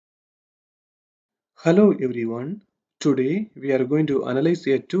Hello everyone. Today we are going to analyze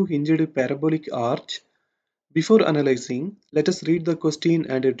a two-hinged parabolic arch. Before analyzing, let us read the question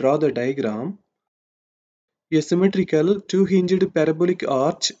and draw the diagram. A symmetrical two-hinged parabolic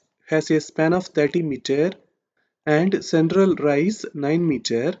arch has a span of 30 meter and central rise 9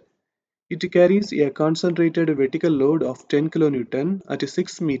 meter. It carries a concentrated vertical load of 10 kN at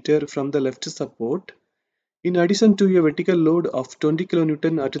 6 meter from the left support. In addition to a vertical load of 20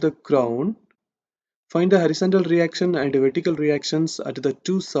 kN at the ground, find the horizontal reaction and vertical reactions at the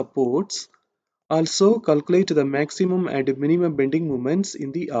two supports. Also, calculate the maximum and minimum bending moments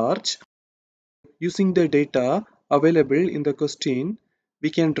in the arch. Using the data available in the question, we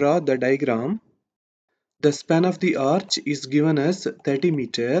can draw the diagram. The span of the arch is given as 30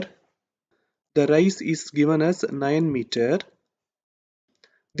 meter. The rise is given as 9 meter.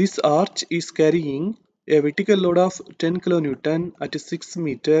 This arch is carrying a vertical load of 10 kN at 6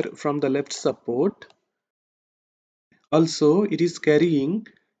 meter from the left support. Also, it is carrying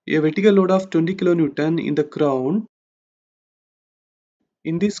a vertical load of 20 kN in the ground.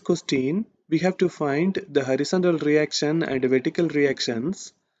 In this question, we have to find the horizontal reaction and vertical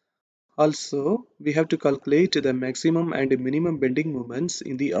reactions. Also, we have to calculate the maximum and minimum bending moments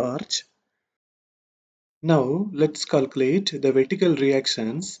in the arch. Now, let's calculate the vertical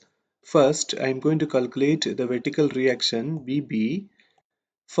reactions. First, I am going to calculate the vertical reaction VB.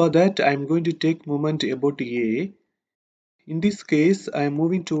 For that, I am going to take moment about A. In this case, I am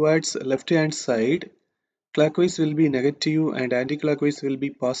moving towards left hand side. Clockwise will be negative and anti-clockwise will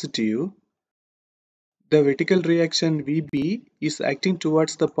be positive. The vertical reaction VB is acting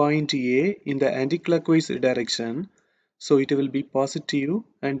towards the point A in the anti-clockwise direction. So it will be positive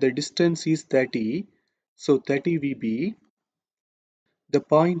and the distance is 30. So 30 VB. The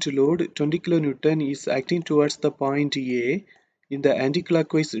point load 20 kN is acting towards the point A in the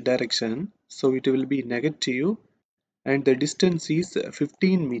anti-clockwise direction. So it will be negative and the distance is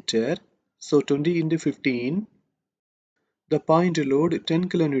 15 meter. So 20 into 15. The point load 10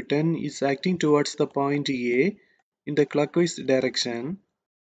 kN is acting towards the point A in the clockwise direction.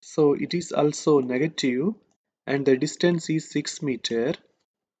 So it is also negative and the distance is 6 meter.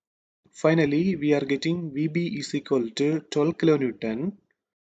 Finally, we are getting VB is equal to 12 kN.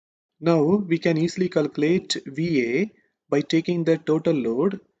 Now we can easily calculate VA by taking the total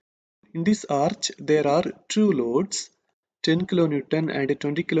load. In this arch, there are two loads, 10 kN and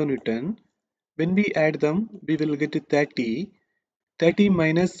 20 kN. When we add them, we will get 30. 30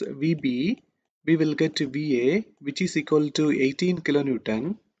 minus VB, we will get VA, which is equal to 18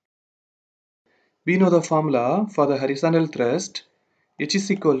 kN. We know the formula for the horizontal thrust. H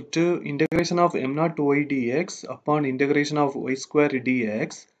is equal to integration of m0 y dx upon integration of y square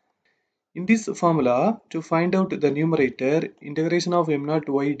dx. In this formula, to find out the numerator, integration of m0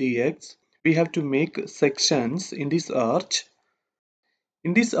 y dx, we have to make sections in this arch.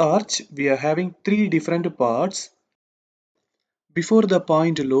 In this arch, we are having three different parts. Before the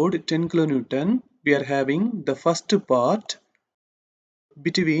point load 10 kN, we are having the first part.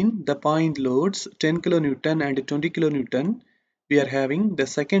 Between the point loads 10 kN and 20 kN, we are having the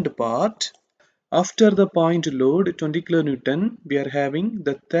second part. After the point load 20 kN, we are having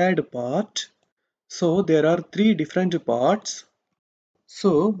the third part. So there are three different parts.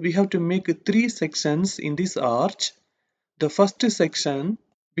 So we have to make three sections in this arch. The first section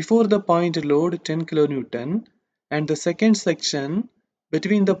before the point load 10 kN and the second section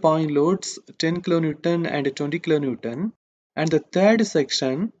between the point loads 10 kN and 20 kN and the third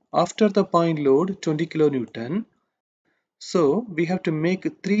section after the point load 20 kN. So we have to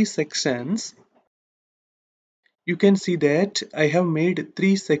make three sections. You can see that I have made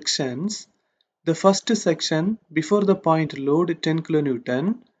three sections. The first section before the point load 10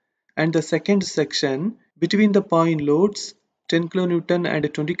 kN and the second section between the point loads 10 kN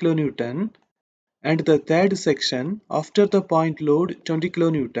and 20 kN and the third section after the point load 20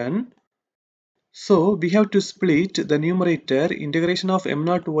 kN. So we have to split the numerator integration of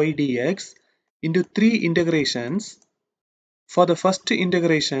m0 y dx into three integrations. For the first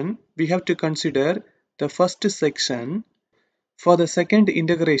integration, we have to consider the first section. For the second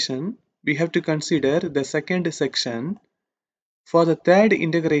integration, we have to consider the second section. For the third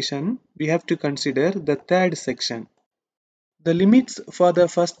integration, we have to consider the third section. The limits for the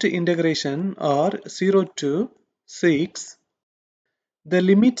first integration are 0 to 6. The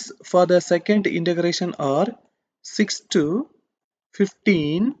limits for the second integration are 6 to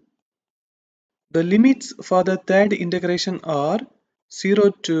 15. The limits for the third integration are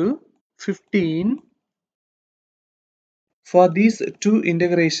 0 to 15. For these two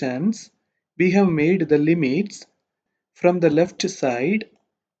integrations, we have made the limits from the left side.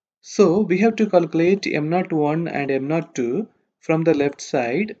 So we have to calculate m01 and m02 from the left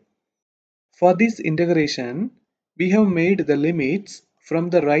side. For this integration, we have made the limits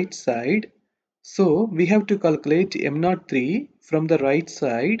from the right side. So we have to calculate m03 from the right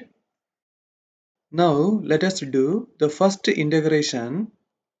side. Now let us do the first integration.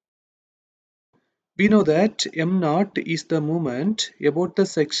 We know that m0 is the moment about the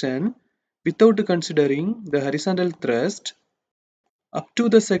section without considering the horizontal thrust. Up to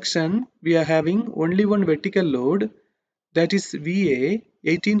the section, we are having only one vertical load, that is VA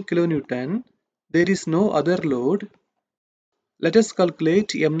 18 kN. There is no other load. Let us calculate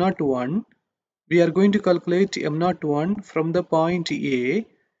m01. We are going to calculate m01 from the point A.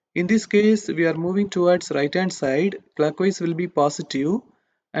 In this case, we are moving towards right hand side. Clockwise will be positive,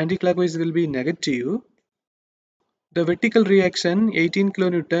 anti-clockwise will be negative. The vertical reaction 18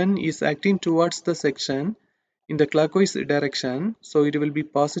 kN is acting towards the section in the clockwise direction, so it will be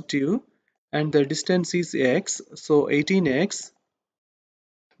positive, and the distance is x, so 18x.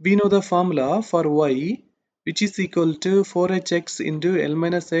 We know the formula for y, which is equal to 4hx into L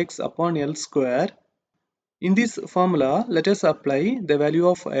minus x upon L square. In this formula, let us apply the value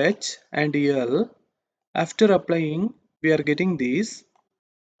of h and L. After applying, we are getting this.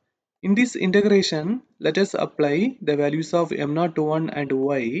 In this integration, let us apply the values of m01 and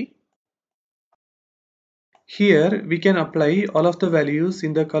y. Here we can apply all of the values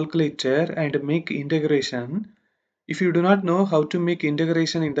in the calculator and make integration. If you do not know how to make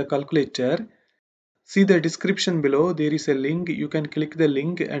integration in the calculator, see the description below. There is a link. You can click the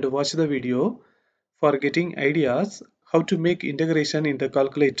link and watch the video for getting ideas how to make integration in the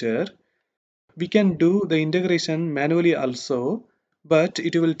calculator. We can do the integration manually also, but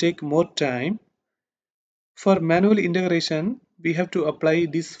it will take more time. For manual integration, we have to apply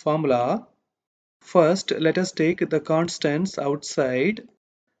this formula. First, let us take the constants outside.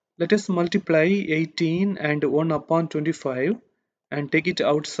 Let us multiply 18 and 1 upon 25 and take it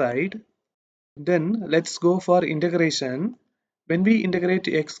outside. Then let's go for integration. When we integrate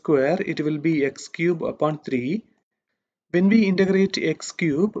x square, it will be x cube upon 3. When we integrate x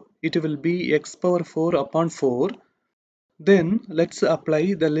cube, it will be x power 4 upon 4. Then let's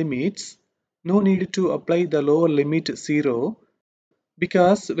apply the limits. No need to apply the lower limit 0,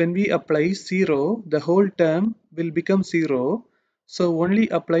 because when we apply 0, the whole term will become 0. So only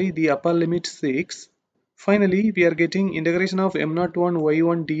apply the upper limit 6. Finally, we are getting integration of m01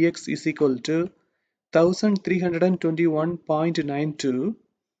 y1 dx is equal to 1321.92.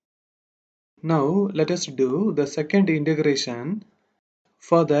 Now let us do the second integration.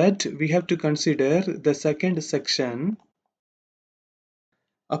 For that, we have to consider the second section.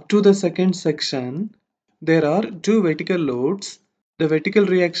 Up to the second section, there are two vertical loads. The vertical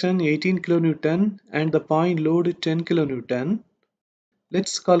reaction 18 kN and the point load 10 kN.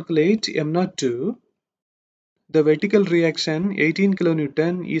 Let's calculate m02. The vertical reaction 18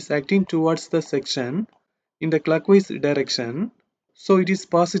 kN is acting towards the section in the clockwise direction. So it is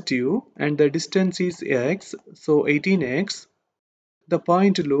positive and the distance is x, so 18x. The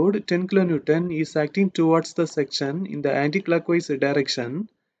point load 10 kN is acting towards the section in the anti-clockwise direction,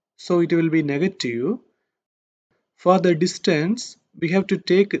 so it will be negative. For the distance, we have to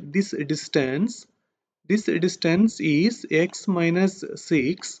take this distance. This distance is x minus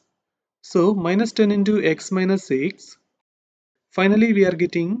 6. So minus 10 into x minus 6. Finally, we are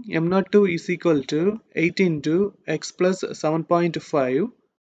getting m02 is equal to 8 into x plus 7.5.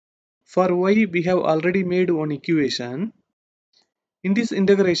 For y, we have already made one equation. In this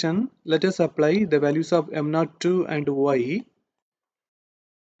integration, let us apply the values of m02 and y.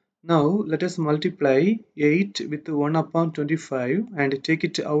 Now let us multiply 8 with 1 upon 25 and take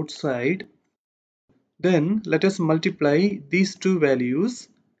it outside. Then let us multiply these two values.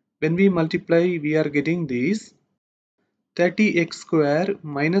 When we multiply, we are getting this 30x square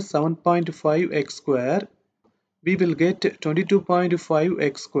minus 7.5x square. We will get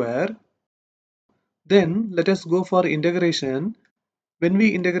 22.5x square. Then let us go for integration. When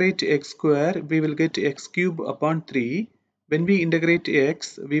we integrate x square, we will get x cube upon 3. When we integrate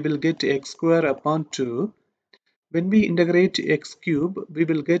x, we will get x square upon 2. When we integrate x cube, we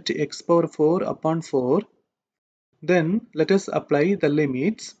will get x power 4 upon 4. Then let us apply the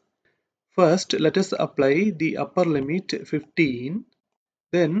limits. First, let us apply the upper limit 15.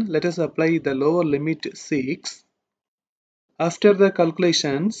 Then let us apply the lower limit 6. After the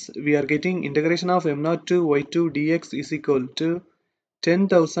calculations, we are getting integration of m02 y2 dx is equal to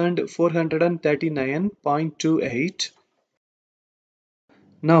 10,439.28.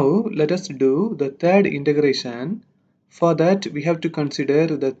 Now let us do the third integration. For that, we have to consider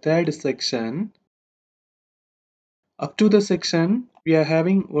the third section. Up to the section, We are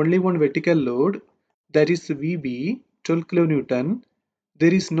having only one vertical load, that is VB, 12 kN.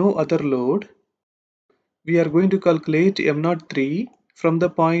 There is no other load. We are going to calculate M03 from the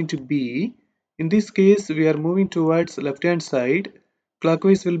point B. In this case, we are moving towards left hand side.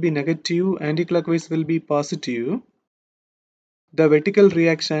 Clockwise will be negative, anti-clockwise will be positive. The vertical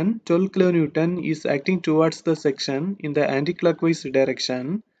reaction 12 kN is acting towards the section in the anti-clockwise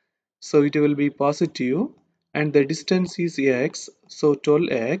direction, so it will be positive, and the distance is x, so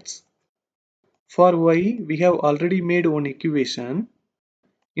 12x. For y, we have already made one equation.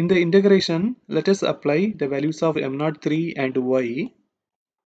 In the integration, let us apply the values of M03 and y.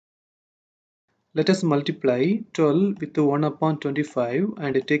 Let us multiply 12 with 1 upon 25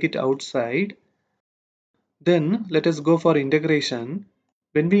 and take it outside. Then let us go for integration.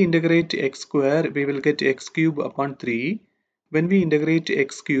 When we integrate x square, we will get x cube upon 3. When we integrate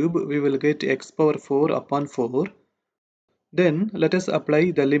x cube, we will get x power 4 upon 4. Then let us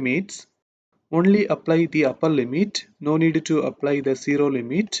apply the limits. Only apply the upper limit, no need to apply the zero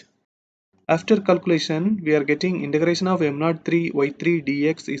limit. After calculation, we are getting integration of m03 y3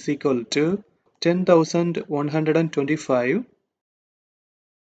 dx is equal to 10,125.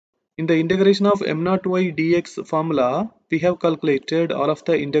 In the integration of m0y dx formula, we have calculated all of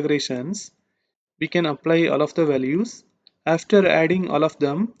the integrations. We can apply all of the values. After adding all of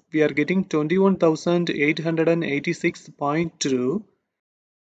them, we are getting 21,886.2.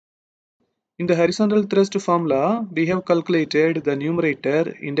 In the horizontal thrust formula, we have calculated the numerator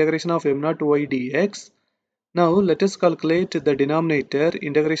integration of m0y dx. Now let us calculate the denominator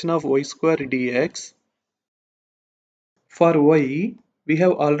integration of y square dx. For y, we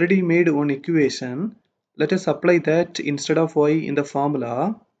have already made one equation. Let us apply that instead of y in the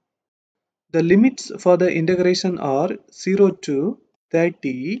formula. The limits for the integration are 0 to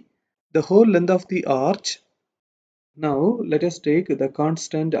 30, the whole length of the arch. Now let us take the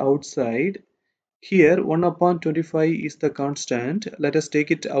constant outside. Here 1 upon 25 is the constant. Let us take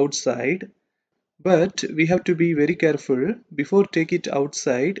it outside. But we have to be very careful. Before take it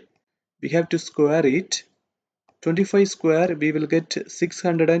outside, we have to square it. 25 square, we will get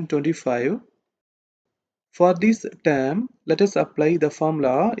 625. For this term, let us apply the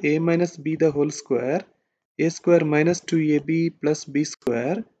formula a minus b the whole square, a square minus 2ab plus b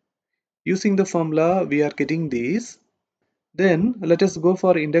square. Using the formula, we are getting this. Then let us go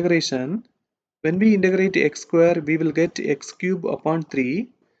for integration. When we integrate x square, we will get x cube upon 3.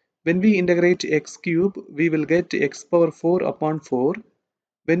 When we integrate x cube, we will get x power 4 upon 4.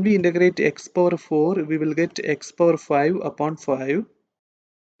 When we integrate x power 4, we will get x power 5 upon 5.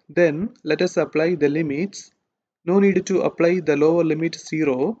 Then let us apply the limits. No need to apply the lower limit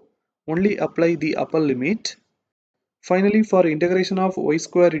 0, only apply the upper limit. Finally, for integration of y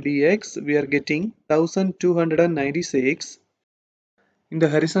square dx, we are getting 1296. In the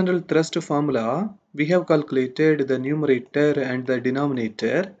horizontal thrust formula, we have calculated the numerator and the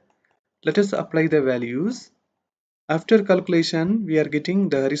denominator. Let us apply the values. After calculation, we are getting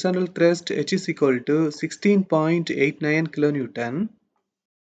the horizontal thrust H is equal to 16.89 kN.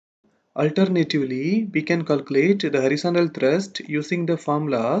 Alternatively, we can calculate the horizontal thrust using the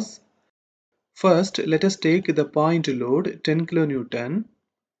formulas. First, let us take the point load 10 kN.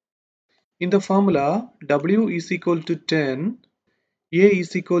 In the formula, W is equal to 10, A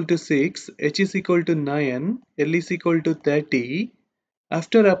is equal to 6, H is equal to 9, L is equal to 30.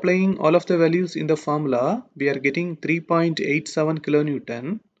 After applying all of the values in the formula, we are getting 3.87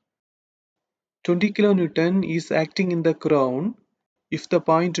 kN. 20 kN is acting in the crown. If the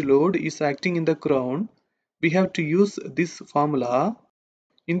point load is acting in the crown, we have to use this formula.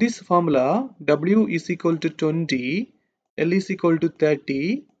 In this formula, W is equal to 20, L is equal to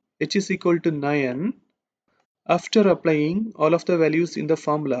 30, H is equal to 9. After applying all of the values in the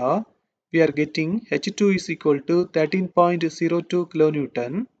formula, we are getting H2 is equal to 13.02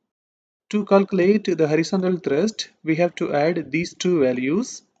 kN. To calculate the horizontal thrust, we have to add these two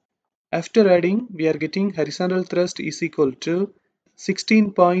values. After adding, we are getting horizontal thrust is equal to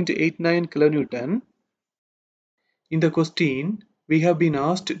 16.89 kN. In the question, we have been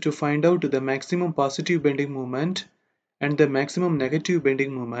asked to find out the maximum positive bending moment and the maximum negative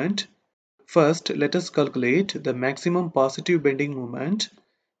bending moment. First, let us calculate the maximum positive bending moment.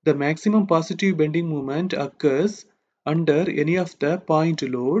 The maximum positive bending moment occurs under any of the point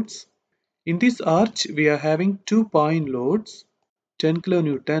loads. In this arch, we are having two point loads, 10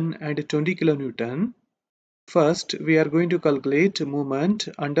 kN and 20 kN. First, we are going to calculate moment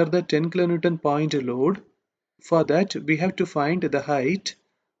under the 10 kN point load. For that, we have to find the height,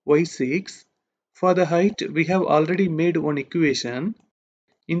 y6. For the height, we have already made one equation.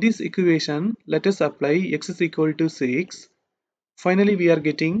 In this equation, let us apply x is equal to 6. Finally, we are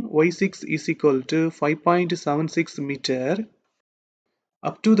getting y6 is equal to 5.76 meter.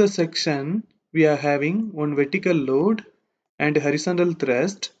 Up to the section, we are having one vertical load and horizontal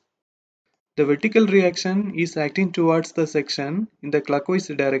thrust. The vertical reaction is acting towards the section in the clockwise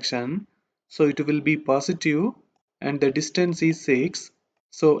direction, so it will be positive, and the distance is 6,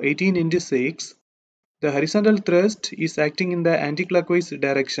 so 18 into 6. The horizontal thrust is acting in the anticlockwise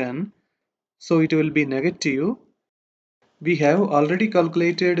direction, so it will be negative. We have already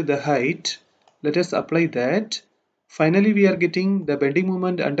calculated the height. Let us apply that. Finally, we are getting the bending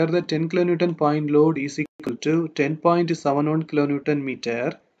moment under the 10 kN point load is equal to 10.71 kN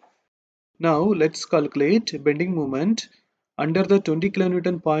meter. Now let's calculate bending moment under the 20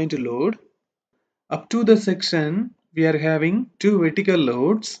 kN point load. Up to the section, we are having two vertical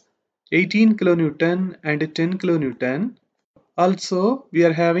loads, 18 kN and 10 kN. Also, we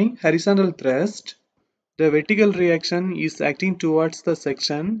are having horizontal thrust. The vertical reaction is acting towards the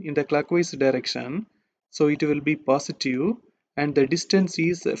section in the clockwise direction, so it will be positive, and the distance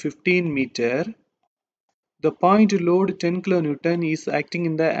is 15 meter. The point load 10 kN is acting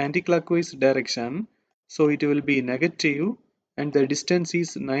in the anticlockwise direction, so it will be negative, and the distance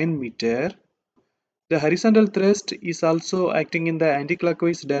is 9 meter. The horizontal thrust is also acting in the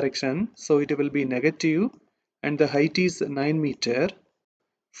anticlockwise direction, so it will be negative, and the height is 9 meter.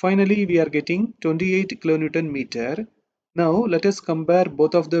 Finally, we are getting 28 kN meter. Now let us compare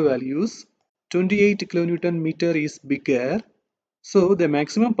both of the values. 28 kN meter is bigger, so the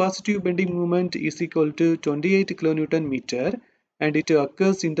maximum positive bending moment is equal to 28 kN meter, and it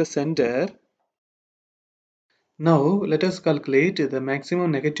occurs in the center. Now let us calculate the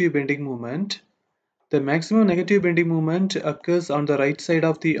maximum negative bending moment. The maximum negative bending moment occurs on the right side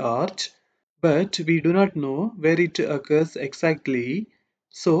of the arch, but we do not know where it occurs exactly.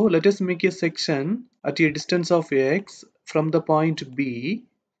 So let us make a section at a distance of x from the point B.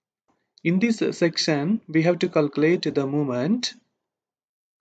 In this section, we have to calculate the moment.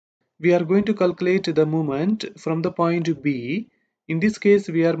 We are going to calculate the moment from the point B. In this case,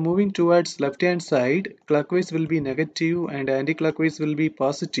 we are moving towards left hand side. Clockwise will be negative and anti-clockwise will be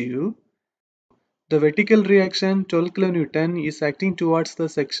positive. The vertical reaction 12 kN is acting towards the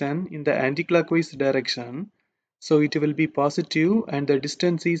section in the anticlockwise direction, so it will be positive and the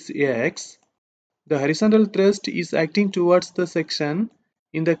distance is x. The horizontal thrust is acting towards the section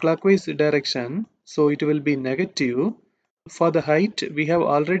in the clockwise direction, so it will be negative. For the height, we have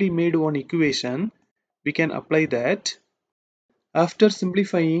already made one equation. We can apply that. After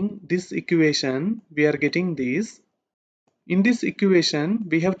simplifying this equation, we are getting this. In this equation,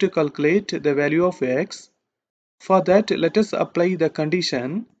 we have to calculate the value of x. For that, let us apply the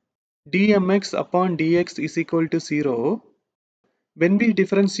condition dmx upon dx is equal to 0. When we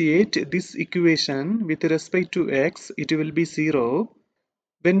differentiate this equation with respect to x, it will be 0.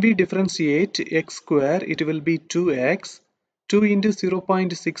 When we differentiate x square, it will be 2x. 2 into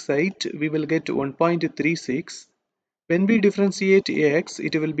 0.68, we will get 1.36. When we differentiate x,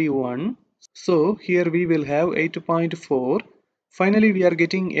 it will be 1. So here we will have 8.4. Finally, we are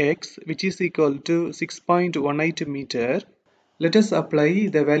getting x, which is equal to 6.18 meter. Let us apply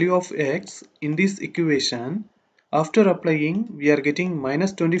the value of x in this equation. After applying, we are getting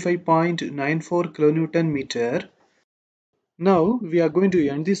minus 25.94 kN meter. Now we are going to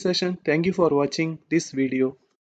end this session. Thank you for watching this video.